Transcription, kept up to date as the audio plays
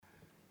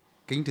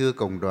Kính thưa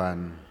cộng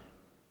đoàn,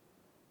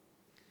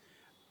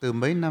 từ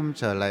mấy năm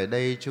trở lại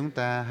đây chúng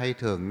ta hay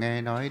thường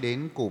nghe nói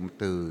đến cụm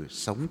từ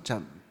sống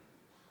chậm.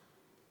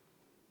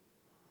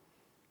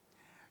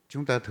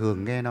 Chúng ta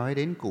thường nghe nói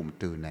đến cụm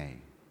từ này.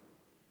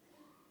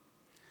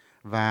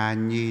 Và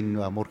nhìn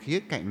ở một khía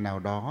cạnh nào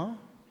đó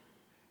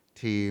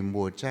thì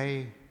mùa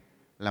Chay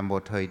là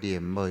một thời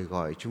điểm mời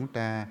gọi chúng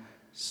ta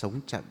sống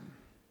chậm.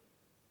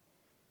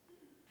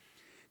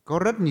 Có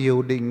rất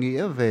nhiều định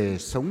nghĩa về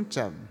sống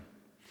chậm,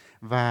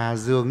 và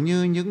dường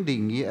như những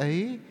định nghĩa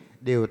ấy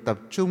đều tập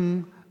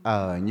trung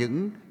ở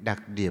những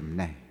đặc điểm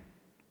này.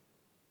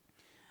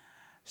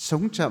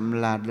 Sống chậm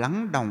là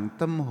lắng đọng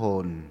tâm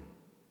hồn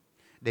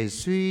để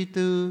suy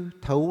tư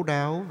thấu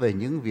đáo về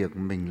những việc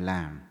mình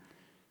làm,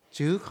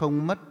 chứ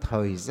không mất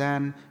thời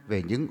gian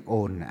về những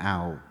ồn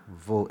ào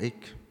vô ích.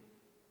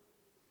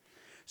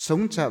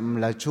 Sống chậm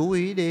là chú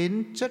ý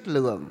đến chất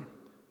lượng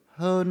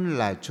hơn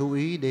là chú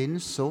ý đến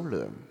số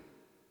lượng.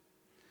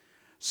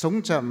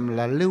 Sống chậm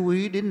là lưu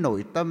ý đến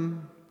nội tâm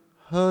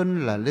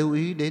hơn là lưu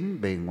ý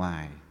đến bề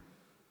ngoài.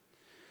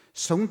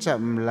 Sống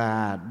chậm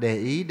là để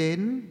ý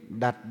đến,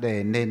 đặt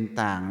để nền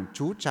tảng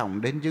chú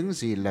trọng đến những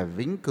gì là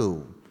vĩnh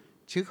cửu,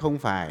 chứ không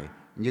phải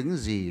những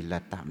gì là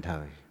tạm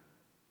thời.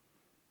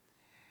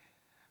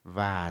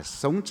 Và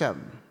sống chậm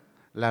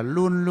là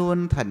luôn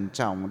luôn thận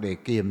trọng để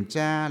kiểm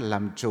tra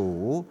làm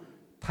chủ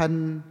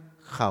thân,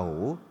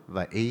 khẩu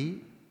và ý.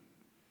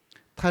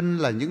 Thân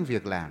là những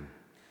việc làm,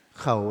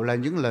 khẩu là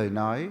những lời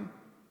nói,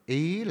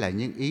 ý là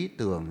những ý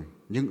tưởng,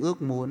 những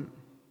ước muốn.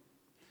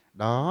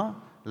 Đó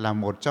là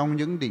một trong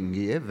những định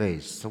nghĩa về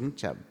sống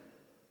chậm.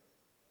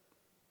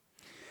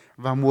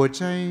 Và mùa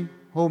Chay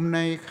hôm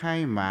nay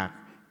khai mạc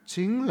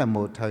chính là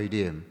một thời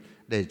điểm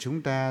để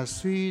chúng ta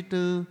suy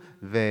tư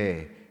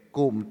về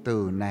cụm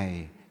từ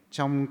này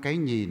trong cái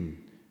nhìn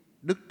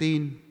đức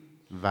tin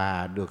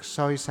và được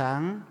soi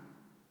sáng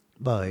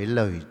bởi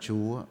lời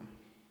Chúa.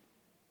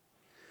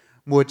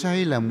 Mùa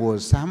Chay là mùa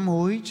sám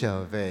hối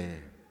trở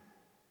về.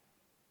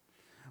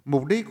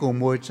 Mục đích của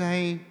mùa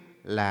Chay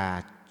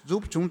là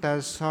giúp chúng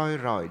ta soi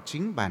rọi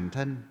chính bản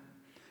thân,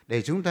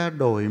 để chúng ta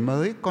đổi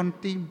mới con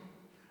tim,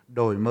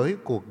 đổi mới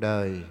cuộc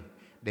đời,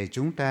 để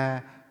chúng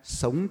ta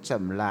sống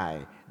chậm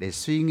lại, để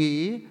suy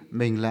nghĩ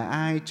mình là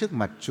ai trước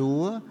mặt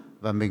Chúa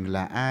và mình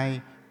là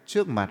ai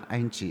trước mặt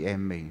anh chị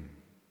em mình.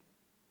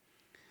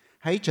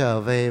 Hãy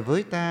trở về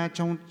với ta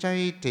trong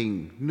chay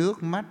tình,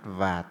 nước mắt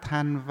và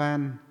than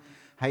van.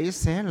 Hãy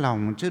xé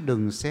lòng chứ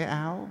đừng xé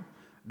áo.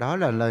 Đó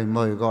là lời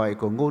mời gọi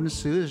của ngôn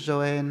sứ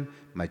Joel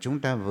mà chúng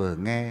ta vừa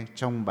nghe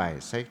trong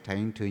bài sách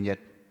Thánh thứ nhất.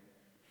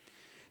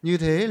 Như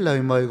thế,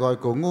 lời mời gọi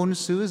của ngôn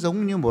sứ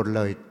giống như một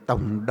lời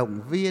tổng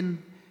động viên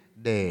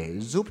để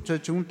giúp cho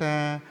chúng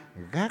ta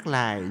gác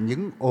lại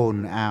những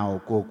ồn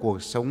ào của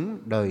cuộc sống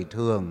đời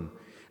thường,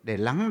 để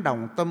lắng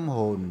đọng tâm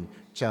hồn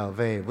trở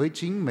về với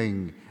chính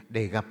mình,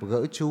 để gặp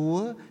gỡ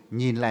Chúa,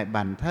 nhìn lại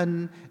bản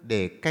thân,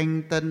 để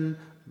canh tân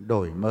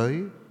đổi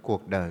mới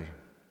cuộc đời.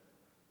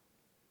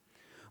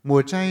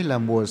 Mùa Chay là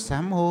mùa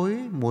sám hối,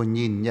 mùa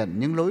nhìn nhận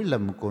những lỗi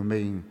lầm của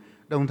mình,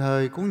 đồng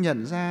thời cũng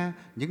nhận ra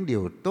những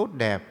điều tốt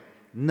đẹp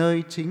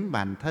nơi chính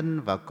bản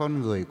thân và con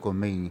người của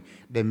mình,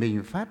 để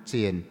mình phát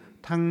triển,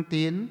 thăng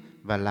tiến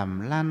và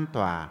làm lan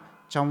tỏa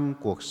trong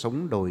cuộc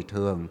sống đời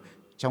thường,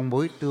 trong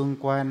mối tương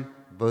quan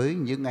với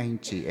những anh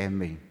chị em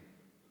mình.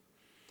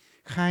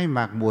 Khai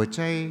mạc mùa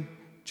Chay,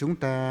 chúng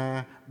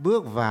ta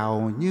bước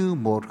vào như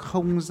một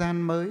không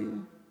gian mới.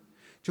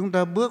 Chúng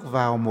ta bước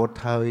vào một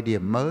thời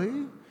điểm mới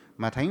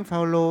mà Thánh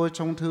Phaolô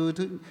trong thư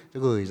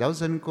gửi giáo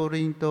dân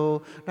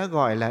Cô-rinh-tô đã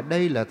gọi là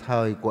đây là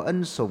thời của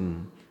ân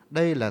sủng,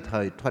 đây là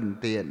thời thuận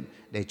tiện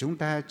để chúng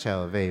ta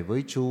trở về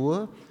với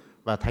Chúa.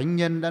 Và Thánh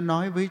nhân đã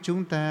nói với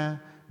chúng ta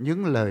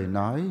những lời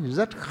nói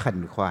rất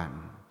khẩn khoản.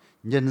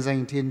 Nhân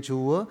danh Thiên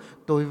Chúa,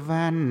 tôi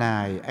van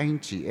nài anh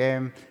chị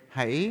em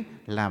hãy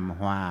làm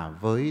hòa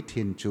với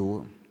Thiên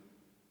Chúa.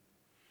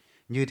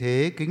 Như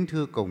thế, kính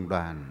thưa cộng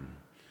đoàn,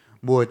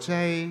 mùa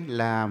Chay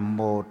là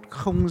một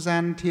không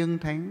gian thiêng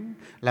thánh,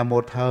 là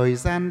một thời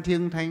gian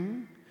thiêng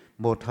thánh,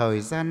 một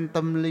thời gian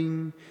tâm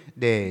linh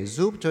để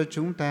giúp cho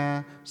chúng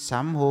ta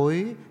sám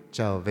hối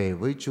trở về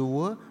với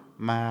Chúa,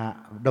 mà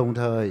đồng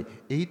thời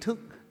ý thức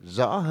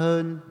rõ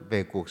hơn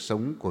về cuộc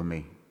sống của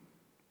mình.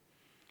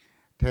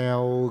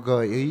 Theo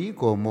gợi ý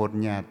của một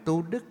nhà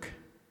tu đức,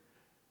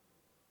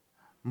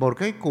 một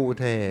cách cụ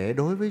thể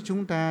đối với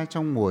chúng ta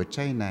trong mùa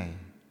Chay này,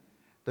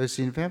 tôi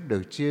xin phép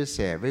được chia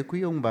sẻ với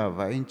quý ông bà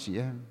và anh chị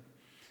em.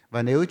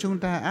 Và nếu chúng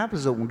ta áp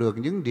dụng được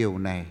những điều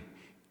này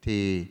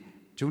thì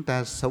chúng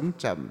ta sống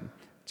chậm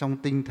trong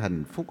tinh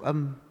thần phúc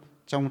âm,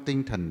 trong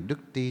tinh thần đức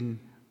tin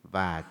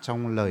và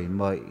trong lời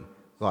mời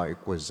gọi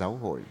của giáo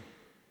hội.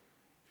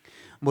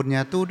 Một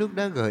nhà tu đức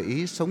đã gợi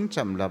ý sống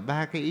chậm là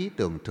 3 cái ý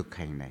tưởng thực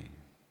hành này.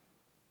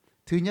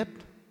 Thứ nhất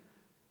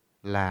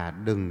là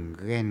đừng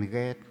ghen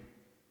ghét.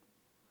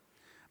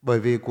 Bởi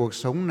vì cuộc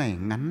sống này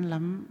ngắn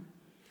lắm,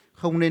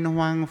 không nên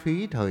hoang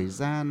phí thời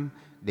gian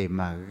để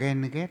mà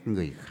ghen ghét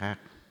người khác.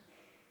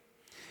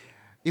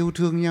 Yêu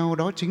thương nhau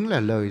đó chính là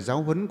lời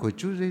giáo huấn của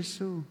Chúa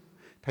Giêsu.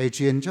 Thầy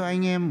truyền cho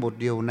anh em một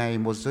điều này,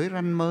 một giới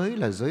răn mới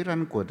là giới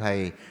răn của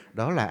Thầy,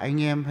 đó là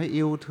anh em hãy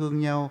yêu thương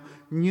nhau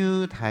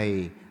như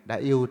Thầy đã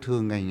yêu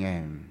thương anh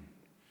em.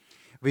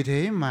 Vì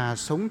thế mà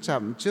sống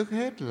chậm trước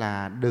hết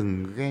là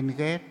đừng ghen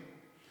ghét,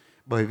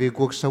 bởi vì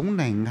cuộc sống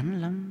này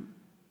ngắn lắm.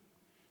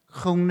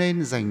 Không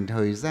nên dành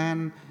thời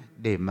gian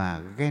để mà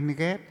ghen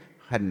ghét,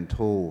 hận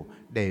thù,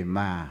 để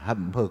mà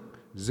hậm hực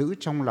giữ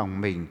trong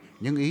lòng mình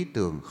những ý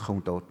tưởng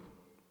không tốt.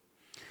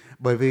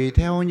 Bởi vì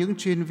theo những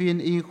chuyên viên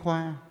y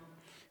khoa,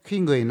 khi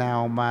người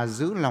nào mà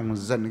giữ lòng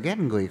giận ghét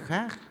người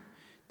khác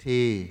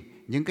thì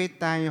những cái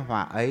tai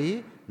họa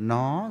ấy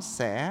nó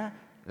sẽ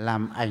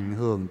làm ảnh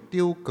hưởng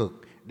tiêu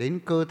cực đến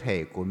cơ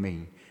thể của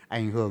mình,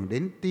 ảnh hưởng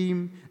đến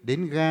tim,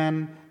 đến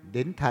gan,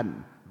 đến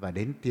thận và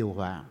đến tiêu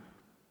hóa.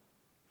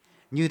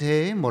 Như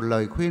thế, một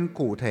lời khuyên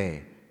cụ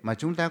thể mà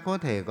chúng ta có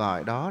thể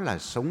gọi đó là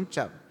sống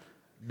chậm,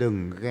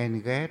 đừng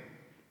ghen ghét,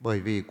 bởi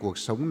vì cuộc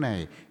sống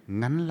này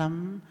ngắn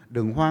lắm,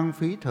 đừng hoang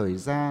phí thời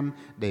gian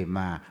để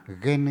mà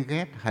ghen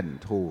ghét hận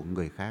thù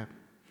người khác.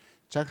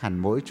 Chắc hẳn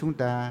mỗi chúng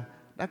ta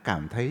đã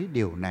cảm thấy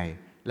điều này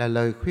là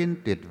lời khuyên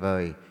tuyệt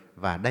vời,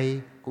 và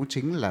đây cũng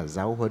chính là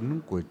giáo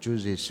huấn của Chúa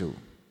Giêsu.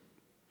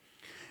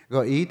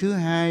 Gợi ý thứ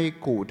hai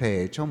cụ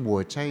thể cho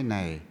mùa chay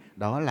này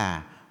đó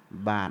là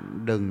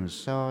bạn đừng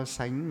so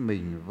sánh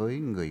mình với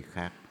người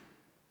khác.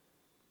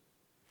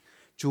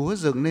 Chúa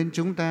dựng nên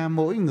chúng ta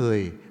mỗi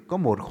người có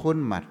một khuôn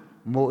mặt,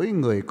 mỗi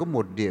người có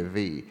một địa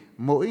vị,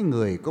 mỗi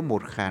người có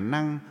một khả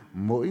năng,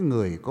 mỗi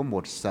người có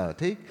một sở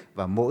thích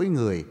và mỗi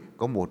người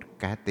có một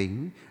cá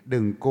tính.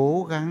 Đừng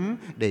cố gắng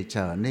để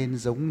trở nên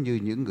giống như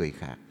những người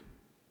khác.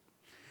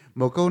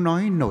 Một câu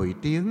nói nổi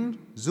tiếng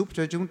giúp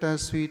cho chúng ta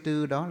suy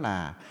tư đó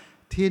là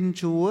Thiên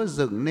Chúa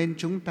dựng nên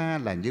chúng ta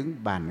là những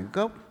bản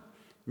gốc,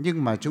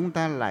 nhưng mà chúng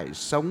ta lại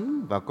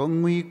sống và có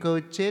nguy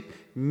cơ chết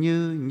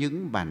như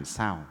những bản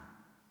sao.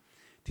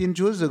 Thiên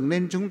Chúa dựng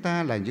nên chúng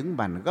ta là những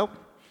bản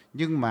gốc,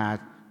 nhưng mà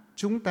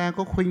chúng ta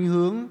có khuynh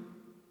hướng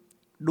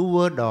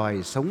đua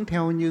đòi sống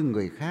theo như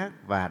người khác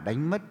và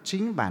đánh mất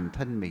chính bản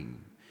thân mình.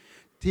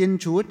 Thiên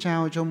Chúa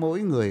trao cho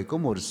mỗi người có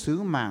một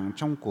sứ mạng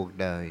trong cuộc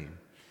đời.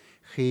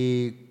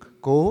 Khi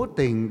cố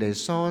tình để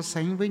so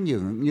sánh với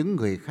những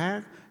người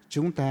khác,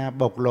 chúng ta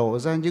bộc lộ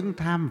ra những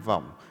tham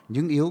vọng,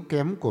 những yếu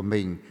kém của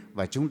mình,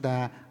 và chúng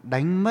ta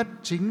đánh mất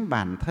chính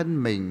bản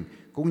thân mình,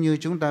 cũng như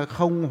chúng ta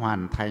không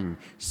hoàn thành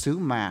sứ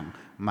mạng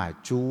mà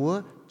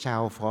Chúa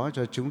trao phó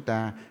cho chúng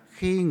ta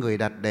khi Người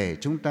đặt để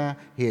chúng ta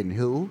hiện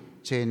hữu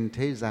trên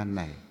thế gian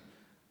này.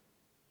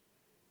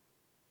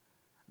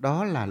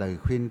 Đó là lời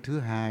khuyên thứ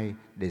hai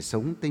để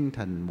sống tinh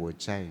thần mùa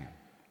chay.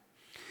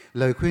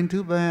 Lời khuyên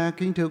thứ ba,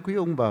 kính thưa quý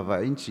ông bà và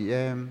anh chị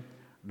em,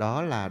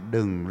 đó là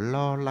đừng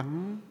lo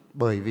lắng,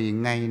 bởi vì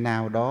ngày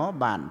nào đó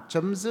bạn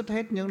chấm dứt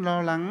hết những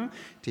lo lắng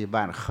thì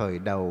bạn khởi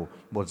đầu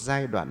một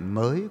giai đoạn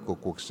mới của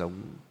cuộc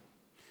sống.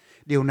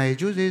 Điều này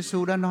Chúa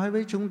Giêsu đã nói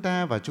với chúng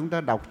ta và chúng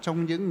ta đọc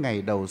trong những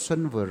ngày đầu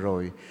xuân vừa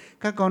rồi.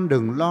 Các con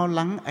đừng lo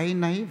lắng áy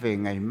náy về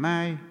ngày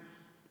mai,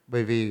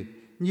 bởi vì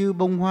như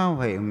bông hoa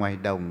huệ ngoài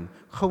đồng,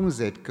 không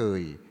dệt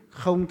cởi,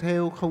 không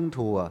thêu, không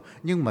thùa,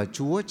 nhưng mà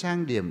Chúa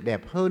trang điểm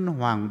đẹp hơn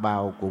hoàng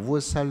bào của vua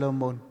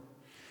Salomon.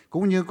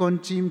 Cũng như con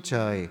chim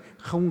trời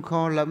không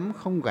kho lẫm,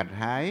 không gặt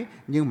hái,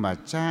 nhưng mà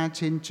Cha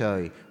trên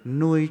trời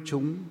nuôi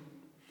chúng.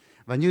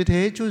 Và như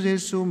thế Chúa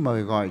Giêsu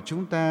mời gọi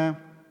chúng ta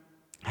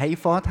hãy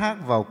phó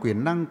thác vào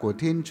quyền năng của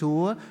Thiên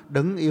Chúa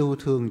đấng yêu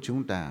thương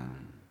chúng ta.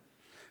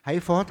 Hãy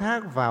phó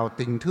thác vào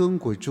tình thương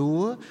của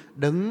Chúa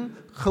đấng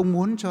không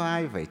muốn cho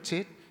ai phải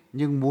chết,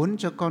 nhưng muốn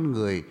cho con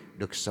người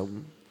được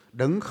sống.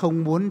 Đấng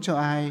không muốn cho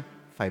ai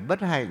phải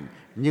bất hạnh,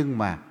 nhưng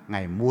mà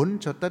Ngài muốn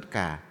cho tất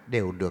cả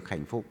đều được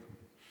hạnh phúc.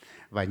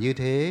 Và như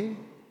thế,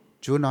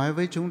 Chúa nói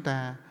với chúng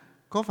ta,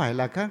 có phải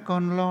là các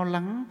con lo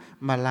lắng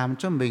mà làm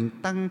cho mình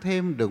tăng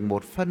thêm được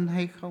một phân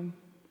hay không?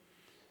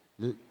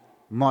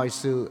 Mọi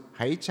sự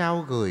hãy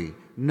trao gửi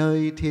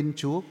nơi Thiên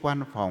Chúa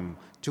quan phòng,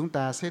 chúng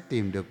ta sẽ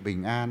tìm được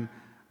bình an.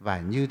 Và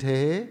như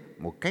thế,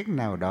 một cách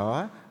nào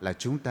đó là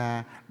chúng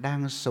ta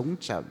đang sống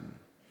chậm,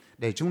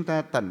 để chúng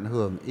ta tận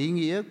hưởng ý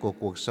nghĩa của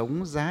cuộc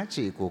sống, giá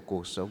trị của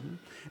cuộc sống,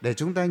 để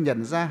chúng ta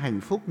nhận ra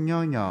hạnh phúc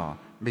nho nhỏ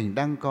mình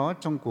đang có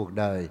trong cuộc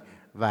đời,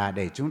 và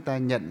để chúng ta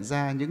nhận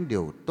ra những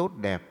điều tốt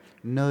đẹp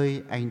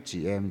nơi anh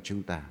chị em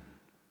chúng ta.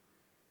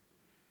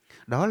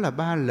 Đó là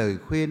 3 lời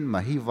khuyên mà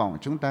hy vọng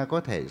chúng ta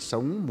có thể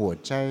sống mùa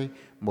chay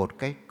một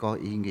cách có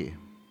ý nghĩa.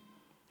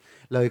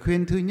 Lời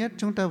khuyên thứ nhất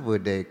chúng ta vừa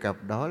đề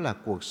cập đó là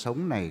cuộc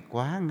sống này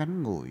quá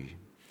ngắn ngủi.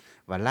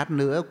 Và lát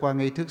nữa qua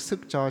nghi thức sức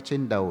cho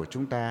trên đầu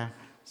chúng ta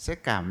sẽ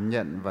cảm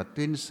nhận và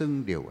tuyên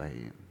xưng điều ấy.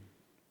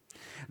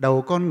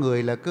 Đầu con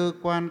người là cơ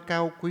quan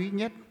cao quý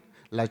nhất,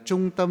 là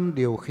trung tâm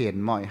điều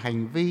khiển mọi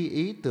hành vi,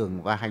 ý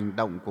tưởng và hành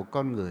động của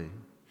con người.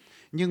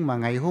 Nhưng mà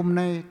ngày hôm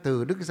nay,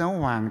 từ Đức Giáo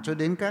Hoàng cho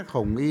đến các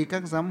hồng y,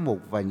 các giám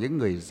mục và những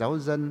người giáo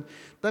dân,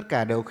 tất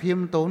cả đều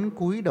khiêm tốn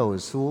cúi đầu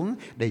xuống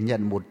để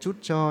nhận một chút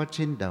tro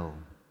trên đầu.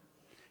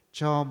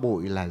 Tro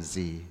bụi là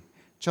gì?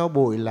 Tro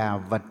bụi là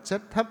vật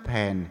chất thấp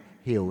hèn,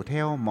 hiểu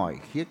theo mọi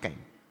khía cạnh.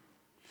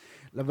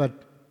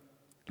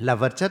 Là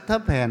vật chất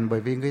thấp hèn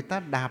bởi vì người ta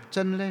đạp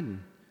chân lên,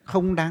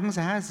 không đáng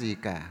giá gì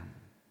cả.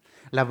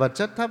 Là vật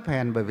chất thấp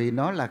hèn bởi vì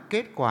nó là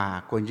kết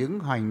quả của những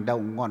hành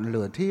động ngọn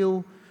lửa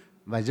thiêu,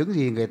 và những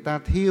gì người ta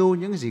thiêu,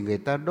 những gì người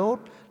ta đốt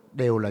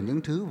đều là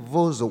những thứ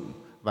vô dụng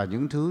và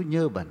những thứ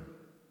nhơ bẩn.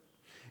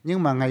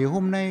 Nhưng mà ngày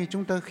hôm nay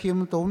chúng ta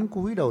khiêm tốn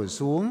cúi đầu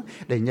xuống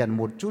để nhận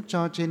một chút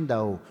tro trên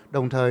đầu,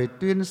 đồng thời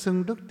tuyên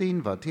xưng đức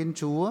tin vào Thiên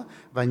Chúa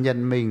và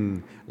nhận mình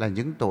là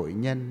những tội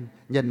nhân,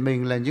 nhận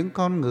mình là những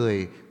con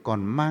người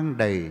còn mang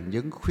đầy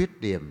những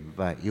khuyết điểm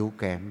và yếu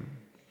kém.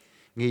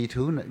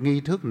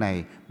 Nghi thức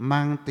này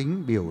mang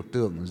tính biểu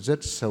tượng rất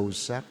sâu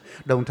sắc,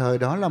 đồng thời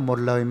đó là một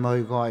lời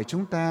mời gọi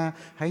chúng ta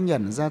hãy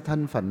nhận ra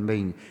thân phận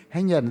mình,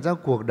 hãy nhận ra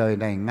cuộc đời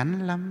này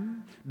ngắn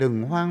lắm.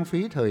 Đừng hoang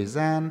phí thời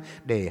gian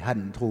để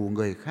hận thù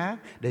người khác,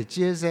 để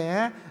chia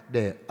rẽ,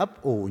 để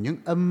ấp ủ những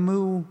âm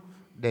mưu,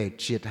 để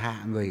triệt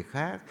hạ người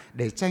khác,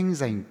 để tranh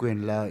giành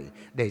quyền lợi,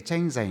 để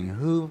tranh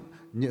giành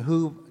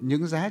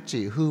những giá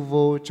trị hư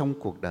vô trong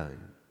cuộc đời.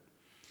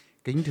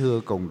 Kính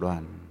thưa cộng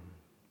đoàn,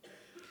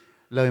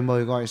 lời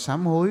mời gọi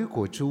sám hối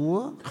của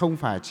Chúa không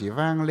phải chỉ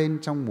vang lên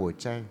trong mùa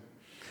chay,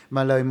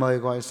 mà lời mời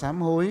gọi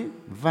sám hối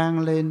vang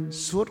lên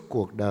suốt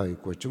cuộc đời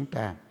của chúng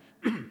ta.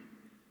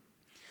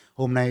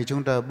 Hôm nay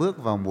chúng ta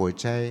bước vào mùa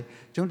chay,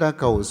 chúng ta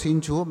cầu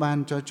xin Chúa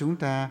ban cho chúng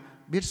ta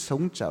biết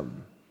sống chậm,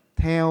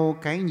 theo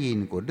cái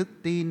nhìn của đức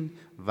tin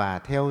và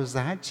theo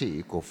giá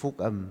trị của phúc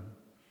âm.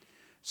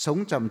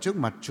 Sống chậm trước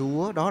mặt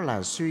Chúa đó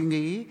là suy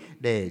nghĩ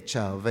để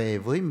trở về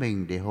với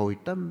mình, để hồi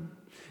tâm,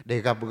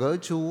 để gặp gỡ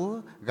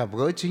Chúa, gặp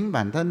gỡ chính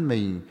bản thân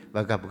mình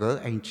và gặp gỡ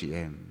anh chị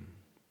em.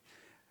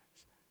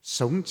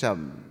 Sống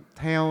chậm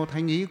theo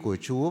thánh ý của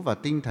Chúa và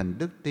tinh thần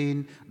đức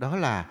tin đó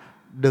là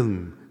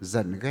đừng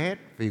giận ghét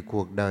vì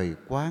cuộc đời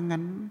quá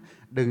ngắn,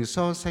 đừng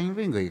so sánh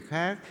với người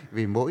khác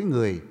vì mỗi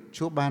người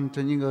Chúa ban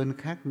cho những ơn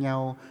khác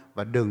nhau,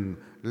 và đừng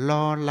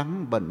lo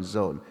lắng bận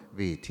rộn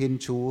vì Thiên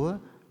Chúa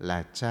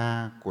là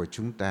Cha của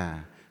chúng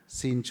ta.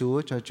 Xin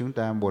Chúa cho chúng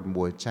ta một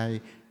mùa chay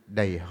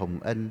đầy hồng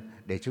ân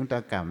để chúng ta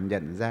cảm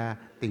nhận ra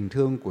tình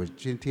thương của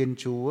Thiên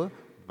Chúa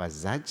và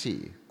giá trị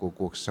của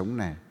cuộc sống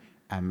này.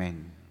 Amen.